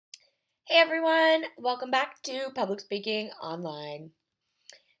Hey everyone, welcome back to Public Speaking Online.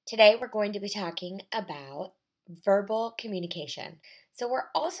 Today we're going to be talking about verbal communication. So, we're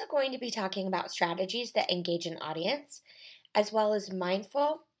also going to be talking about strategies that engage an audience, as well as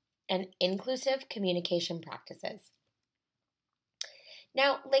mindful and inclusive communication practices.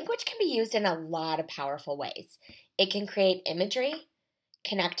 Now, language can be used in a lot of powerful ways. It can create imagery,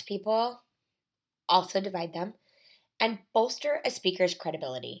 connect people, also divide them, and bolster a speaker's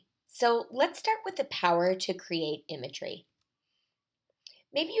credibility. So let's start with the power to create imagery.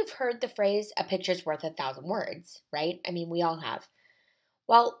 Maybe you've heard the phrase, a picture's worth 1,000 words, right? I mean, we all have.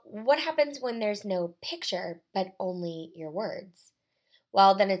 Well, what happens when there's no picture but only your words?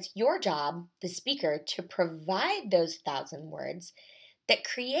 Well, then it's your job, the speaker, to provide those 1,000 words that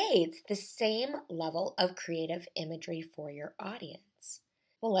creates the same level of creative imagery for your audience.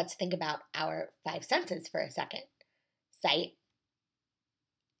 Well, let's think about our five senses for a second: sight,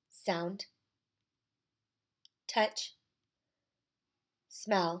 sound, touch,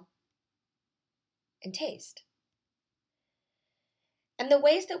 smell, and taste. And the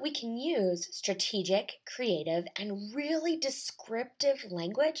ways that we can use strategic, creative, and really descriptive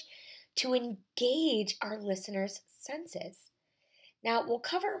language to engage our listeners' senses. Now, we'll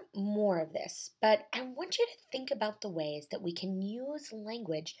cover more of this, but I want you to think about the ways that we can use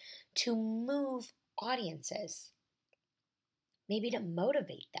language to move audiences, maybe to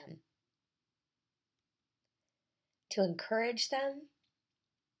motivate them, to encourage them,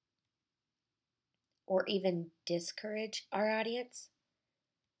 or even discourage our audience,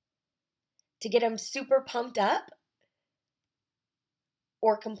 to get them super pumped up,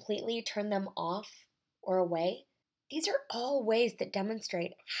 or completely turn them off or away. These are all ways that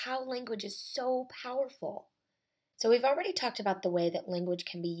demonstrate how language is so powerful. So, we've already talked about the way that language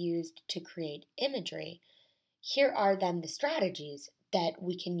can be used to create imagery. Here are then the strategies that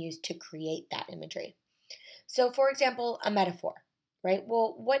we can use to create that imagery. So, for example, a metaphor, right?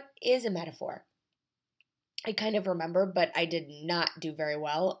 Well, what is a metaphor? I kind of remember, but I did not do very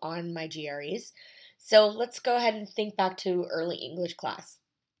well on my GREs. So, let's go ahead and think back to early English class.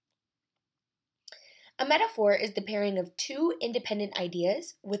 A metaphor is the pairing of two independent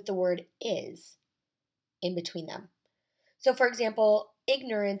ideas with the word is in between them. So, for example,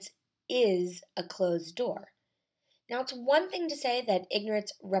 ignorance is a closed door. Now, it's one thing to say that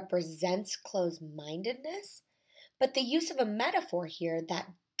ignorance represents closed mindedness, but the use of a metaphor here,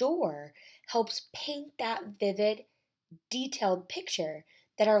 that door, helps paint that vivid, detailed picture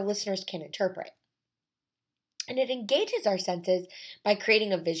that our listeners can interpret. And it engages our senses by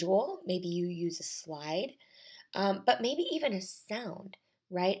creating a visual. Maybe you use a slide, but maybe even a sound,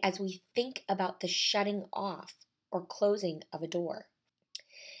 right? As we think about the shutting off or closing of a door.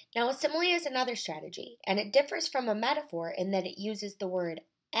 Now, a simile is another strategy, and it differs from a metaphor in that it uses the word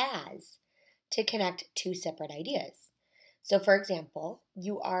as to connect two separate ideas. So, for example,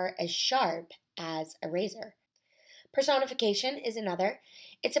 you are as sharp as a razor. Personification is another.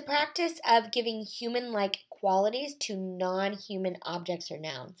 It's a practice of giving human-like qualities to non-human objects or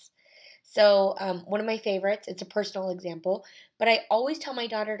nouns. So, one of my favorites, it's a personal example, but I always tell my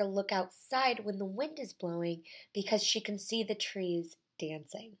daughter to look outside when the wind is blowing because she can see the trees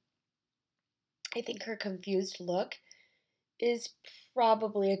dancing. I think her confused look is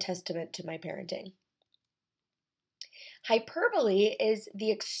probably a testament to my parenting. Hyperbole is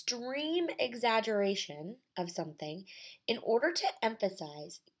the extreme exaggeration of something in order to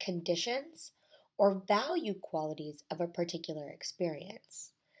emphasize conditions or value qualities of a particular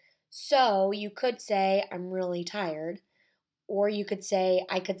experience. So you could say, I'm really tired, or you could say,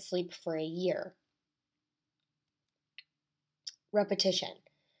 I could sleep for a year. Repetition.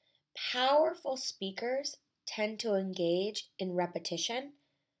 Powerful speakers tend to engage in repetition,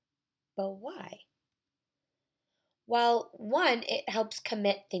 but why? Well, one, it helps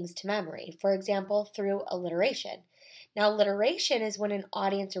commit things to memory, for example, through alliteration. Now, alliteration is when an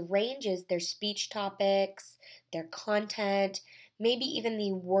audience arranges their speech topics, their content, maybe even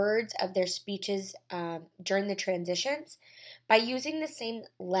the words of their speeches during the transitions by using the same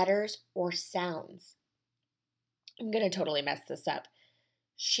letters or sounds. I'm going to totally mess this up.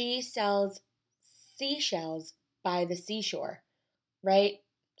 She sells seashells by the seashore, right?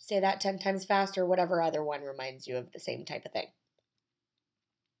 Say that 10 times fast or whatever other one reminds you of the same type of thing.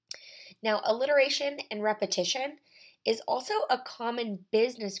 Now, alliteration and repetition is also a common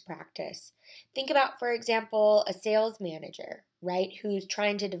business practice. Think about, for example, a sales manager, right, who's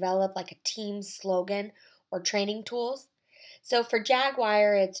trying to develop like a team slogan or training tools. So for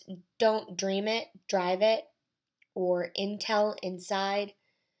Jaguar, it's don't dream it, drive it, or Intel inside.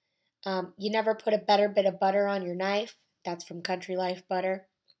 You never put a better bit of butter on your knife. That's from Country Life Butter.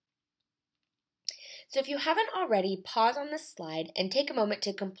 So if you haven't already, pause on this slide and take a moment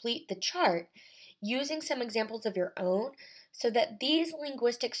to complete the chart using some examples of your own so that these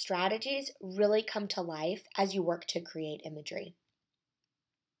linguistic strategies really come to life as you work to create imagery.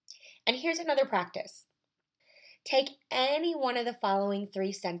 And here's another practice. Take any one of the following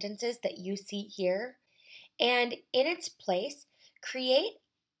 3 sentences that you see here, and in its place, create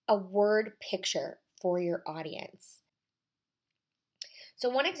a word picture for your audience. So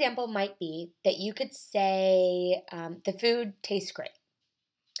one example might be that you could say, the food tastes great.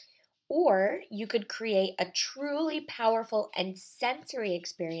 Or you could create a truly powerful and sensory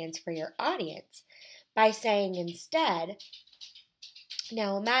experience for your audience by saying instead,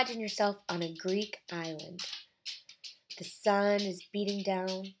 now imagine yourself on a Greek island. The sun is beating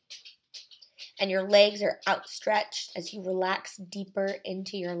down, and your legs are outstretched as you relax deeper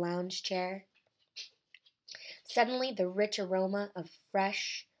into your lounge chair. Suddenly, the rich aroma of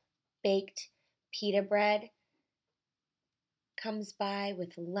fresh, baked pita bread comes by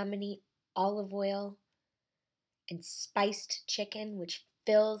with lemony olive oil and spiced chicken, which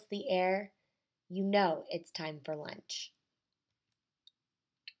fills the air. You know it's time for lunch.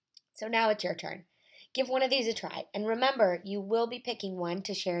 So now it's your turn. Give one of these a try, and remember, you will be picking one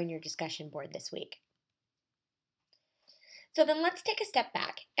to share in your discussion board this week. So then let's take a step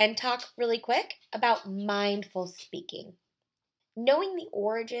back and talk really quick about mindful speaking. Knowing the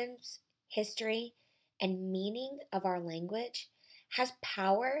origins, history, and meaning of our language has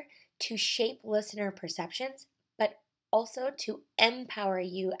power to shape listener perceptions, but also to empower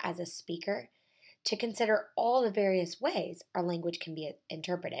you as a speaker to consider all the various ways our language can be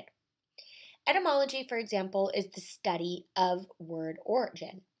interpreted. Etymology, for example, is the study of word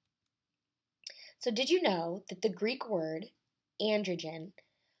origin. So did you know that the Greek word androgen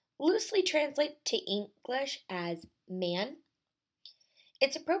loosely translates to English as man?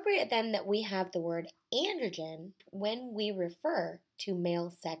 It's appropriate then that we have the word androgen when we refer to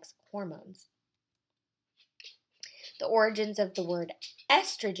male sex hormones. The origins of the word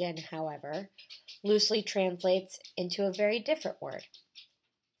estrogen, however, loosely translates into a very different word,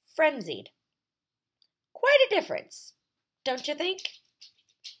 frenzied. Quite a difference, don't you think?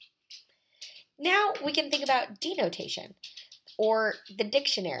 Now we can think about denotation, or the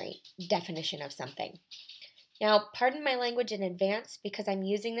dictionary definition of something. Now, pardon my language in advance because I'm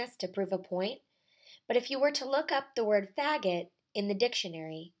using this to prove a point, but if you were to look up the word faggot in the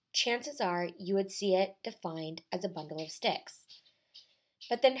dictionary, chances are you would see it defined as a bundle of sticks.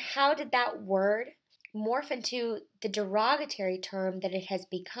 But then how did that word morph into the derogatory term that it has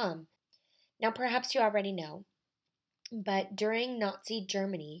become? Now, perhaps you already know, but during Nazi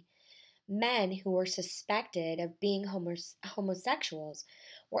Germany, men who were suspected of being homosexuals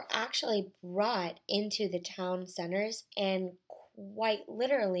were actually brought into the town centers and quite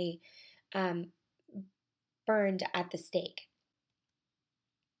literally burned at the stake.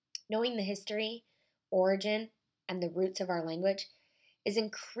 Knowing the history, origin, and the roots of our language is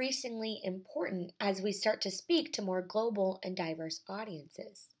increasingly important as we start to speak to more global and diverse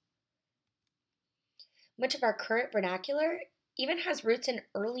audiences. Much of our current vernacular even has roots in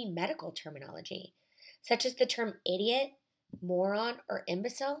early medical terminology, such as the term idiot, moron, or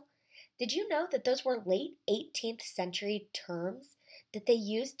imbecile. Did you know that those were late 18th century terms that they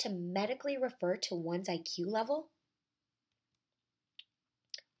used to medically refer to one's IQ level?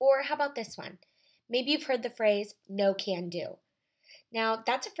 Or how about this one? Maybe you've heard the phrase, no can do. Now,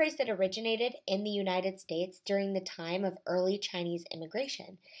 that's a phrase that originated in the United States during the time of early Chinese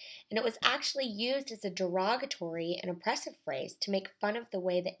immigration, and it was actually used as a derogatory and oppressive phrase to make fun of the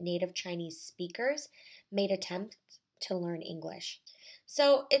way that native Chinese speakers made attempts to learn English.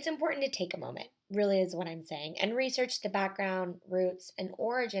 So it's important to take a moment, really is what I'm saying, and research the background, roots, and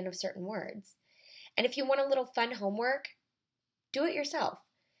origin of certain words. And if you want a little fun homework, do it yourself.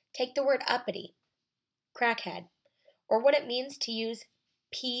 Take the word uppity, crackhead, or what it means to use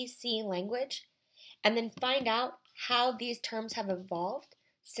PC language, and then find out how these terms have evolved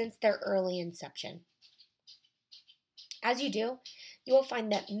since their early inception. As you do, you will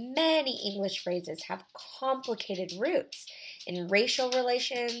find that many English phrases have complicated roots in racial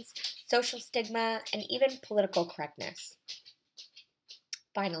relations, social stigma, and even political correctness.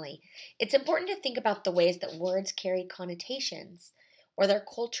 Finally, it's important to think about the ways that words carry connotations, or their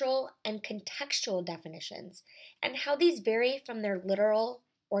cultural and contextual definitions, and how these vary from their literal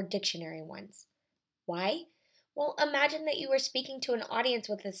or dictionary ones. Why? Well, imagine that you were speaking to an audience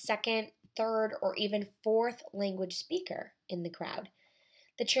with a second, third, or even fourth language speaker in the crowd.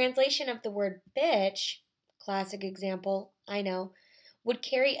 The translation of the word bitch, classic example, I know, would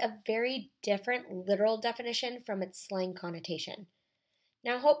carry a very different literal definition from its slang connotation.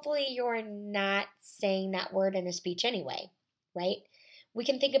 Now, hopefully, you're not saying that word in a speech anyway, right? We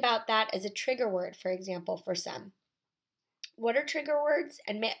can think about that as a trigger word, for example, for some. What are trigger words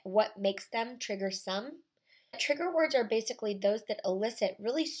and what makes them trigger some? Trigger words are basically those that elicit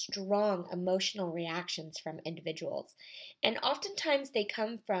really strong emotional reactions from individuals. And oftentimes they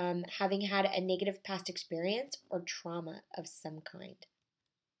come from having had a negative past experience or trauma of some kind.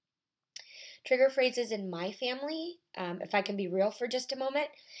 Trigger phrases in my family, if I can be real for just a moment,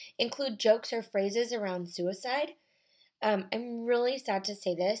 include jokes or phrases around suicide. I'm really sad to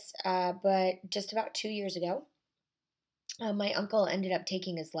say this, but just about 2 years ago, my uncle ended up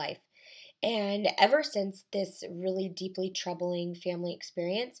taking his life. And ever since this really deeply troubling family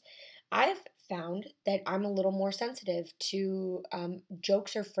experience, I've found that I'm a little more sensitive to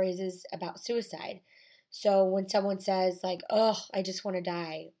jokes or phrases about suicide. So when someone says, like, oh, I just want to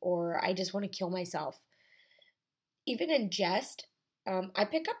die, or I just want to kill myself, even in jest, I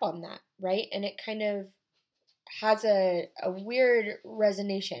pick up on that, right? And it kind of has a weird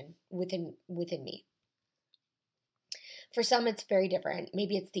resonation within me. For some, it's very different.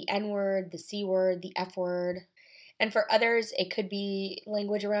 Maybe it's the N word, the C word, the F word. And for others, it could be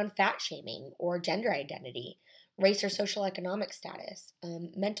language around fat shaming or gender identity, race or social economic status,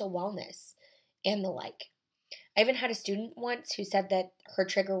 mental wellness, and the like. I even had a student once who said that her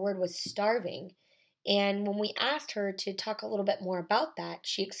trigger word was starving. And when we asked her to talk a little bit more about that,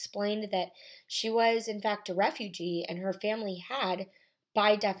 she explained that she was, in fact, a refugee and her family had,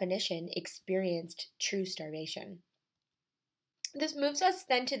 by definition, experienced true starvation. This moves us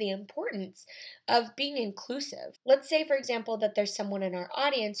then to the importance of being inclusive. Let's say, for example, that there's someone in our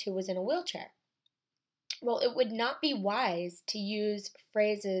audience who was in a wheelchair. Well, it would not be wise to use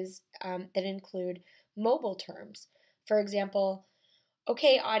phrases that include mobile terms. For example,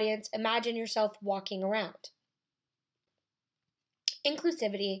 okay, audience, imagine yourself walking around.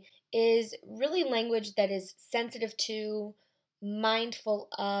 Inclusivity is really language that is sensitive to, mindful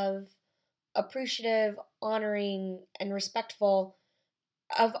of, appreciative, honoring, and respectful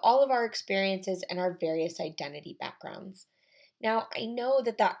of all of our experiences and our various identity backgrounds. Now, I know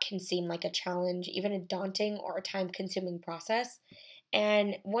that that can seem like a challenge, even a daunting or a time consuming process.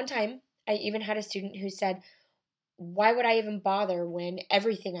 And one time, I even had a student who said, why would I even bother when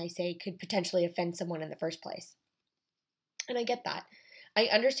everything I say could potentially offend someone in the first place? And I get that. I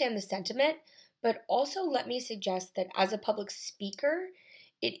understand the sentiment, but also let me suggest that as a public speaker,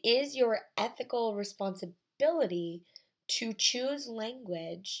 it is your ethical responsibility to choose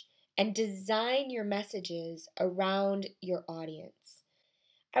language and design your messages around your audience.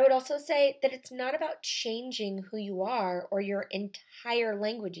 I would also say that it's not about changing who you are or your entire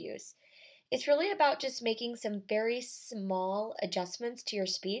language use. It's really about just making some very small adjustments to your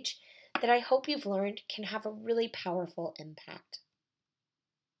speech that I hope you've learned can have a really powerful impact.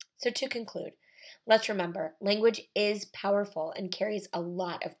 So, to conclude, let's remember language is powerful and carries a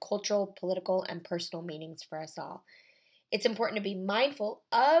lot of cultural, political, and personal meanings for us all. It's important to be mindful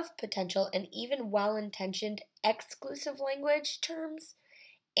of potential and even well intentioned exclusive language terms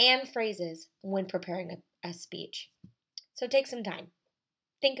and phrases when preparing a speech. So, take some time,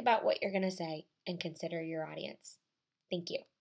 think about what you're going to say, and consider your audience. Thank you.